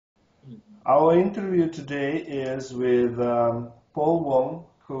Our interview today is with Paul Wong,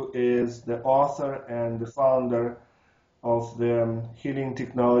 who is the author and the founder of the healing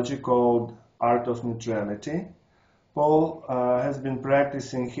technology called Art of Neutrality. Paul has been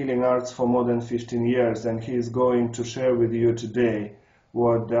practicing healing arts for more than 15 years, and he is going to share with you today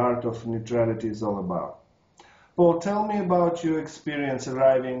what the Art of Neutrality is all about. Paul, tell me about your experience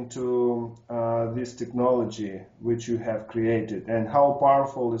arriving to this technology which you have created, and how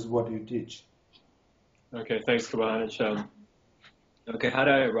powerful is what you teach. Okay, thanks, Kabanich. Okay, how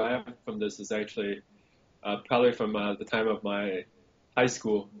did I arrive from this is actually probably from the time of my high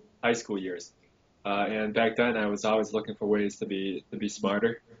school years. And back then, I was always looking for ways to be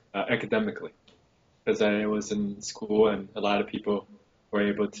smarter academically, because I was in school and a lot of people were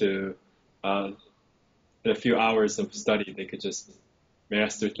able to, in a few hours of study, they could just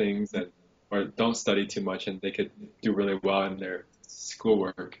master things or don't study too much, and they could do really well in their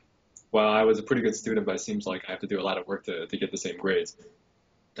schoolwork. Well, I was a pretty good student, but it seems like I have to do a lot of work to get the same grades.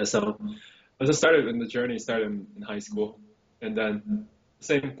 And so, as I started in the journey, started in high school, and then the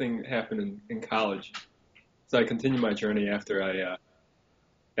same thing happened in college. So I continued my journey after I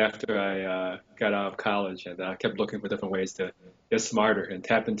got out of college, and I kept looking for different ways to get smarter and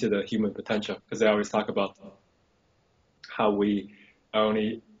tap into the human potential. Because they always talk about how we are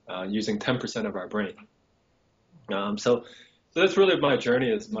only using 10% of our brain. So that's really my journey,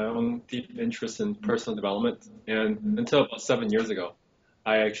 is my own deep interest in personal development. And until about 7 years ago,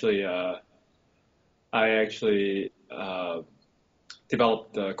 I actually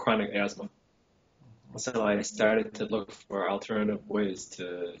developed chronic asthma. So I started to look for alternative ways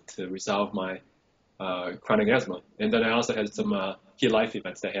to resolve my chronic asthma. And then I also had some key life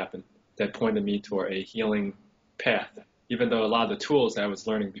events that happened that pointed me toward a healing path, even though a lot of the tools I was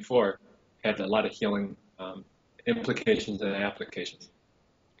learning before had a lot of healing implications and applications.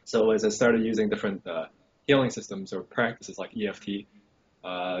 So as I started using different healing systems or practices like EFT,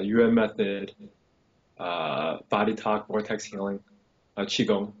 UN method, body talk, vortex healing,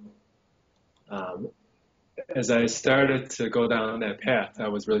 Qigong, um, as I started to go down that path, I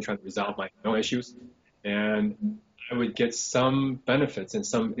was really trying to resolve my own issues, and I would get some benefits and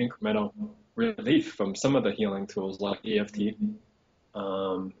some incremental relief from some of the healing tools like EFT,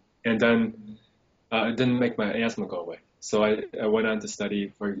 and then it didn't make my asthma go away. So I went on to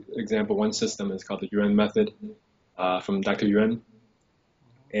study, for example, one system is called the UN method from Dr. Yuan.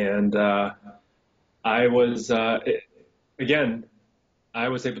 And I was, again, I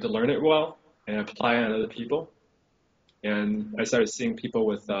was able to learn it well and apply it on other people. And I started seeing people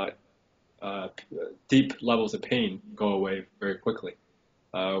with deep levels of pain go away very quickly.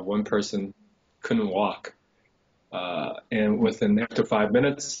 One person couldn't walk. And after 5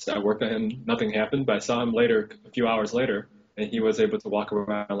 minutes, I worked on him. Nothing happened, but I saw him later, a few hours later, and he was able to walk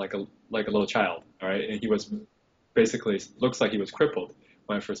around like a little child. All right, and he was basically looks like he was crippled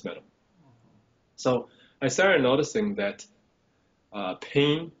when I first met him. So I started noticing that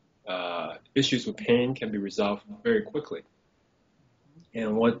issues with pain can be resolved very quickly.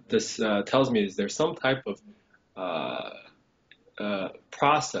 And what this tells me is there's some type of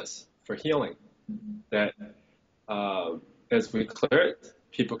process for healing that as we clear it,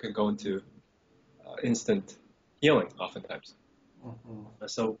 people can go into instant healing oftentimes. Mm-hmm.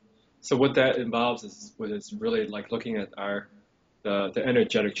 So what that involves is really like looking at the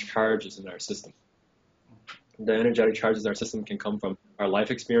energetic charges in our system. The energetic charges in our system can come from our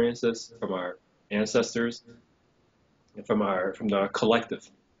life experiences, from our ancestors, and from the collective.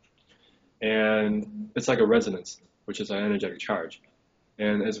 And it's like a resonance, which is our energetic charge.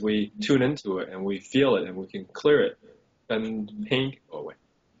 And as we tune into it and we feel it and we can clear it, then pain can go away.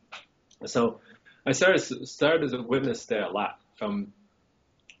 So I started to witness that a lot from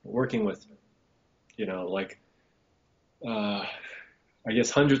working with, I guess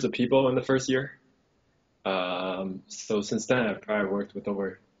hundreds of people in the first year. So since then, I've probably worked with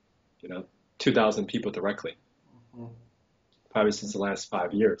over, 2,000 people directly, probably since the last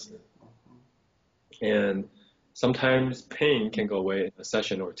 5 years. And sometimes pain can go away in a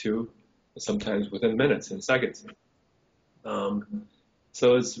session or two, sometimes within minutes and seconds.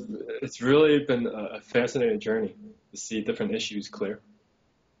 So it's really been a fascinating journey to see different issues clear.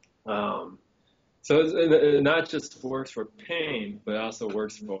 So it not just works for pain, but it also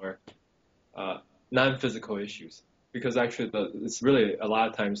works for non-physical issues. Because actually, it's really a lot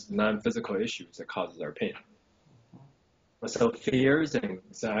of times non-physical issues that causes our pain. So fears and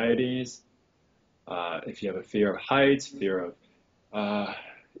anxieties, if you have a fear of heights, fear of,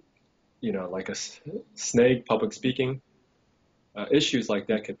 like a snake, public speaking, issues like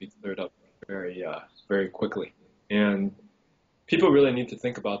that can be cleared up very quickly. And people really need to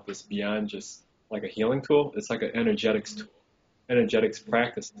think about this beyond just like a healing tool. It's like an energetics tool, energetics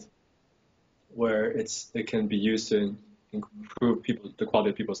practice, where it can be used to improve the quality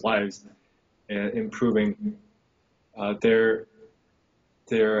of people's lives and improving their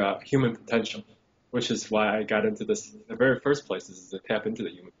human potential, which is why I got into this in the very first place, is to tap into the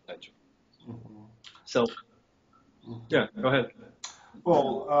human potential. Mhm. So, yeah, go ahead. Well,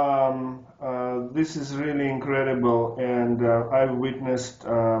 this is really incredible, and I've witnessed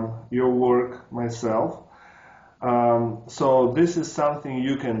your work myself. So this is something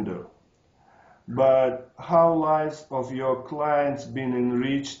you can do. But how lives of your clients been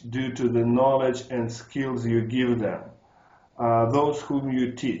enriched due to the knowledge and skills you give them, those whom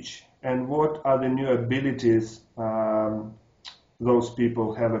you teach, and what are the new abilities those people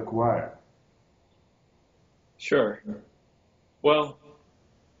have acquired? Sure. Well,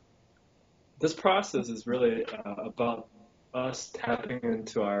 this process is really about us tapping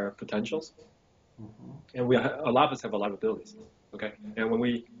into our potentials, and a lot of us have a lot of abilities. Okay, and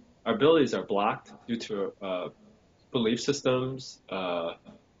our abilities are blocked due to belief systems,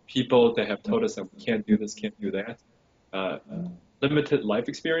 people that have told us that we can't do this, can't do that, uh, limited life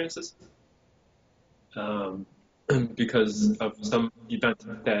experiences, um, because of some event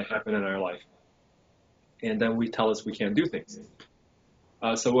that happened in our life, and then we tell us we can't do things.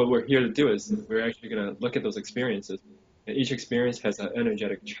 So what we're here to do is we're actually going to look at those experiences, and each experience has an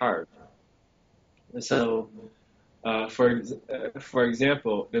energetic charge. So, for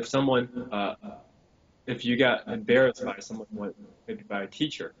example, if you got embarrassed by someone, maybe by a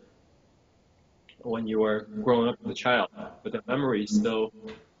teacher, when you were growing up as a child, but the memory still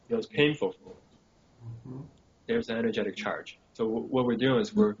feels painful, there's an energetic charge. So what we're doing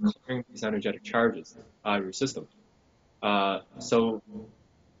is we're clearing these energetic charges out of your system. So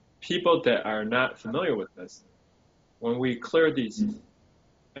people that are not familiar with this, when we clear these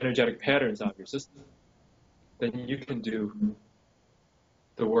energetic patterns out of your system, then you can do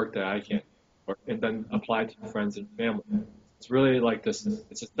the work that I can, and then apply to your friends and family. It's really like this.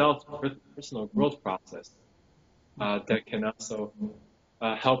 It's a personal growth process that can also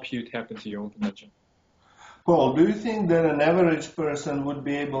help you tap into your own potential. Paul, do you think that an average person would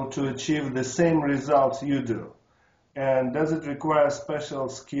be able to achieve the same results you do? And does it require special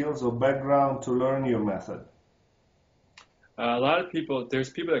skills or background to learn your method? A lot of there's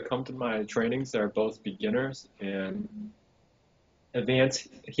people that come to my trainings that are both beginners and advanced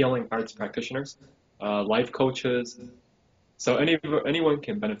healing arts practitioners, life coaches. So anyone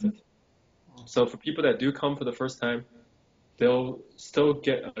can benefit. So for people that do come for the first time, they'll still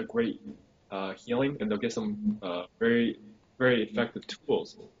get a great healing, and they'll get some very, very effective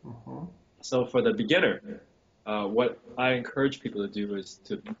tools. Mhm. So for the beginner, what I encourage people to do is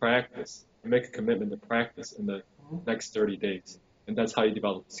to practice, make a commitment to practice in the next 30 days, and that's how you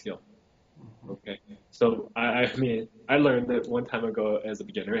develop the skill. Okay. So I mean, I learned it one time ago as a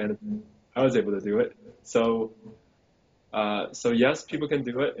beginner, and I was able to do it. So yes, people can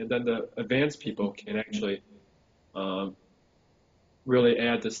do it, and then the advanced people can actually um, really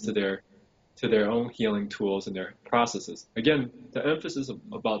add this to their own healing tools and their processes. Again, the emphasis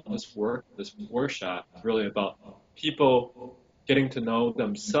about this workshop, is really about people getting to know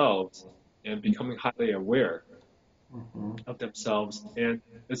themselves and becoming highly aware Mhm. of themselves, and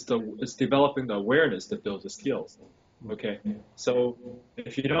it's developing the awareness that builds the skills. Okay, so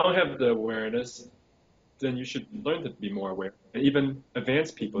if you don't have the awareness, then you should learn to be more aware. And even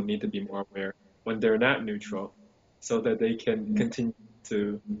advanced people need to be more aware when they're not neutral, so that they can continue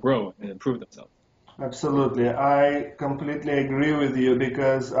to grow and improve themselves. Absolutely. I completely agree with you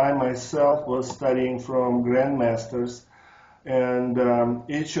because I myself was studying from grandmasters, and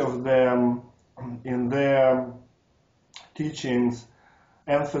each of them in their teachings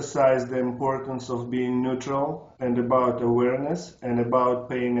emphasize the importance of being neutral and about awareness and about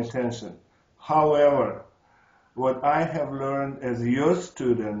paying attention. However, what I have learned as your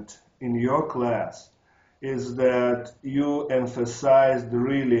student in your class is that you emphasized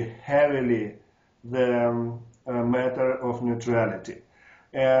really heavily the matter of neutrality.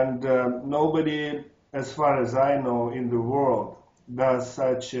 And nobody, as far as I know, in the world does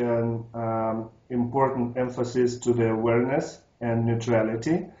such an important emphasis to the awareness and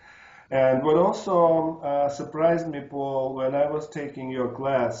neutrality. And what also surprised me, Paul, when I was taking your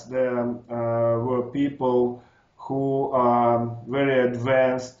class, there were people who are very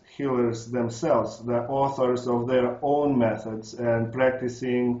advanced healers themselves, the authors of their own methods and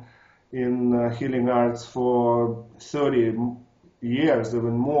practicing in healing arts for 30 years,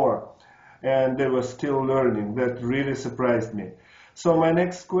 even more. And they were still learning. That really surprised me. So my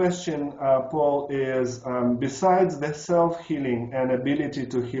next question, Paul, is besides the self-healing and ability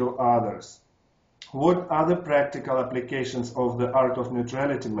to heal others, what other practical applications of the art of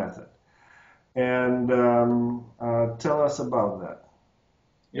neutrality method? And tell us about that.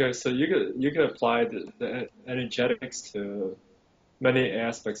 Yeah, so you could apply the energetics to many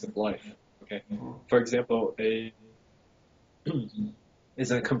aspects of life. Okay, for example, a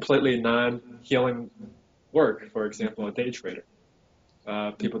is a completely non-healing work. For example, a day trader,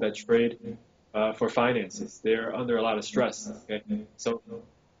 people that trade for finances, they're under a lot of stress. Okay, so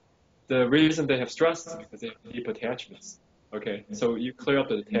the reason they have stress is because they have deep attachments. Okay, so you clear up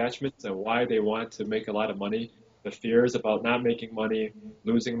the attachments and why they want to make a lot of money, the fears about not making money,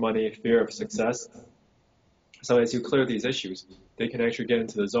 losing money, fear of success. So as you clear these issues, they can actually get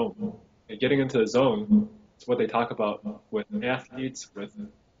into the zone. And getting into the zone is what they talk about with athletes, with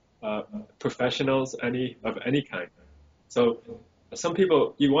uh, professionals, any kind. So some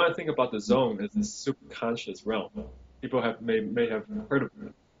people, you want to think about the zone as this subconscious realm. People may have heard of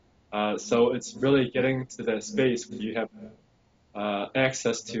it. So it's really getting to that space where you have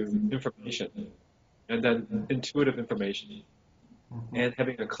access to information and then intuitive information and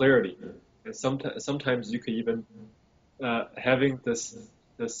having a clarity. And sometimes you could even having this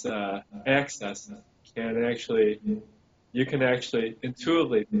access can actually you can actually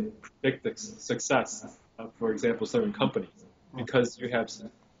intuitively predict the success of, for example, certain companies because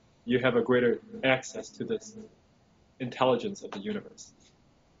you have a greater access to this intelligence of the universe.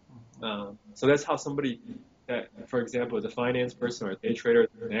 So that's how somebody that, for example, is a finance person or a day trader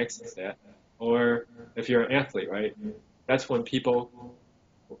can access that. Or if you're an athlete, right? That's when people,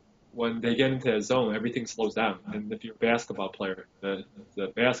 when they get into a zone, everything slows down. And if you're a basketball player, the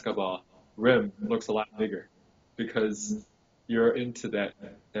basketball rim looks a lot bigger because you're into that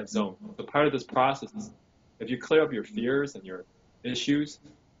zone. So part of this process is if you clear up your fears and your issues,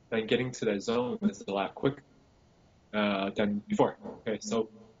 then getting to that zone is a lot quicker than before. Okay, so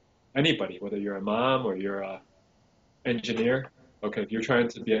anybody, whether you're a mom or you're a engineer, okay, if you're trying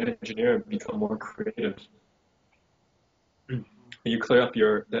to be an engineer and become more creative, and you clear up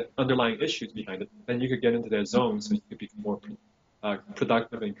the underlying issues behind it, then you could get into that zone so you could become more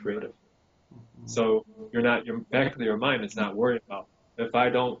productive and creative. So your back of your mind is not worried about if I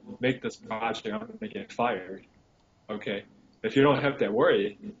don't make this project, I'm going to get fired. Okay, if you don't have that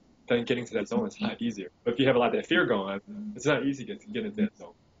worry, then getting to that zone is a lot easier. But if you have a lot of that fear going on, it's not easy to get into that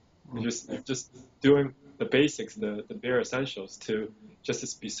zone. You're just doing the basics, the bare essentials to just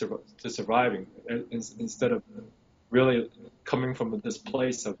to be to surviving instead of really coming from this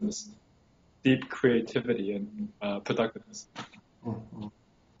place of this deep creativity and productiveness.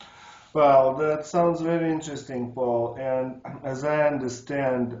 Well, that sounds very interesting, Paul. And as I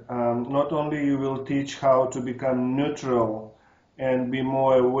understand, not only you will teach how to become neutral and be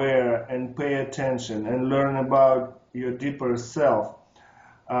more aware and pay attention and learn about your deeper self,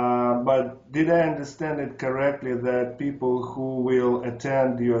 but did I understand it correctly that people who will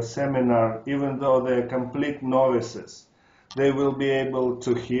attend your seminar, even though they're complete novices, they will be able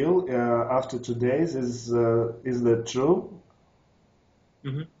to heal after today's? Is that true?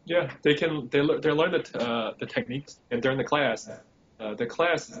 Yeah, they learn the techniques, and during the class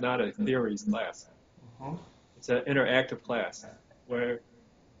is not a theories class. Mhm. It's an interactive class where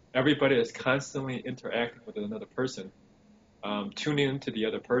everybody is constantly interacting with another person, tuning into the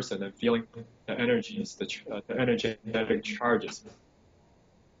other person and feeling the energies, the energetic charges.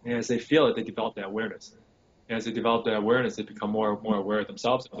 And as they feel it, they develop that awareness. And as they develop that awareness, they become more and more aware of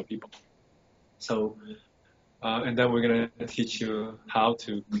themselves and other people. So, and then we're going to teach you how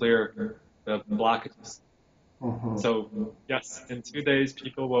to clear the blockages. Mhm. So, yes, in 2 days,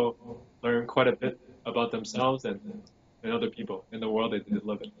 people will learn quite a bit about themselves and other people in the world that they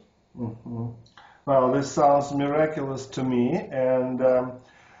live in. Mhm. Well, this sounds miraculous to me. And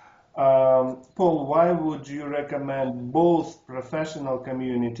Paul, why would you recommend both professional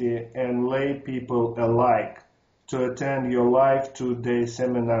community and lay people alike to attend your live 2-day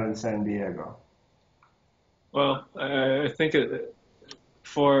seminar in San Diego? Well, I think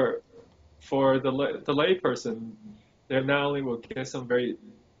for the layperson, they not only will get some very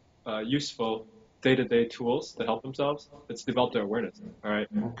useful day-to-day tools to help themselves, it's develop their awareness. All right,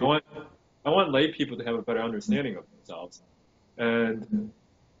 I Okay. want I want lay people to have a better understanding of themselves, and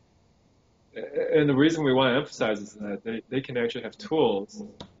and the reason we want to emphasize is that they can actually have tools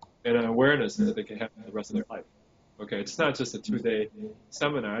and an awareness that they can have for the rest of their life. Okay, it's not just a 2-day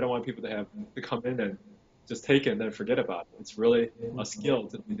seminar. I don't want people to come in and just take it and then forget about it. It's really a skill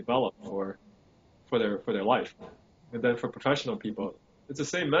to be developed for their life. And then for professional people, it's the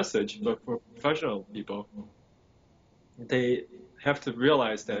same message, but for professional people, they have to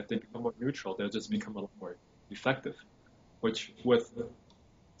realize that if they become more neutral, they'll just become a lot more effective. Which with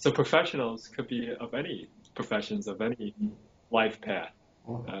so professionals could be of any professions, of any life path.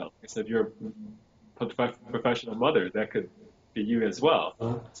 Like I said, you're a professional mother, that could be you as well.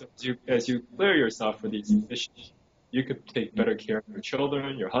 So as you clear yourself for these issues, you could take better care of your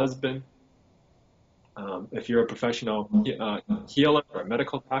children, your husband. If you're a professional healer or a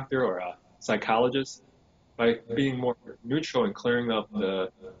medical doctor or a psychologist, by being more neutral and clearing up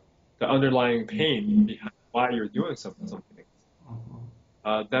the underlying pain behind why you're doing something,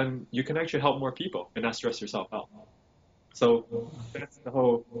 then you can actually help more people and not stress yourself out. So that's the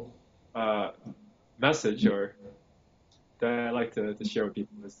whole uh, message or that I like to share with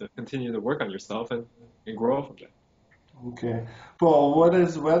people is to continue to work on yourself and grow from that. Okay. Paul, what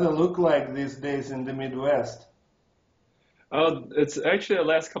does weather look like these days in the Midwest? It's actually the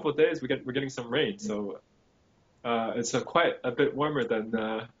last couple of days we're getting some rain, so it's quite a bit warmer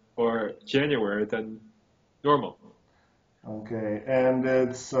than for January than normal. Okay, and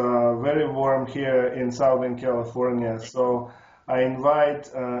it's very warm here in Southern California, so I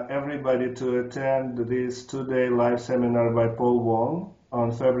invite everybody to attend this two-day live seminar by Paul Wong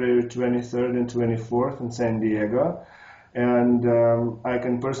on February 23rd and 24th in San Diego. And I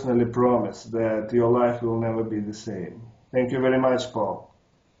can personally promise that your life will never be the same. Thank you very much, Paul.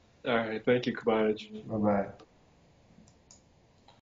 All right, thank you, Kubanj. Bye-bye.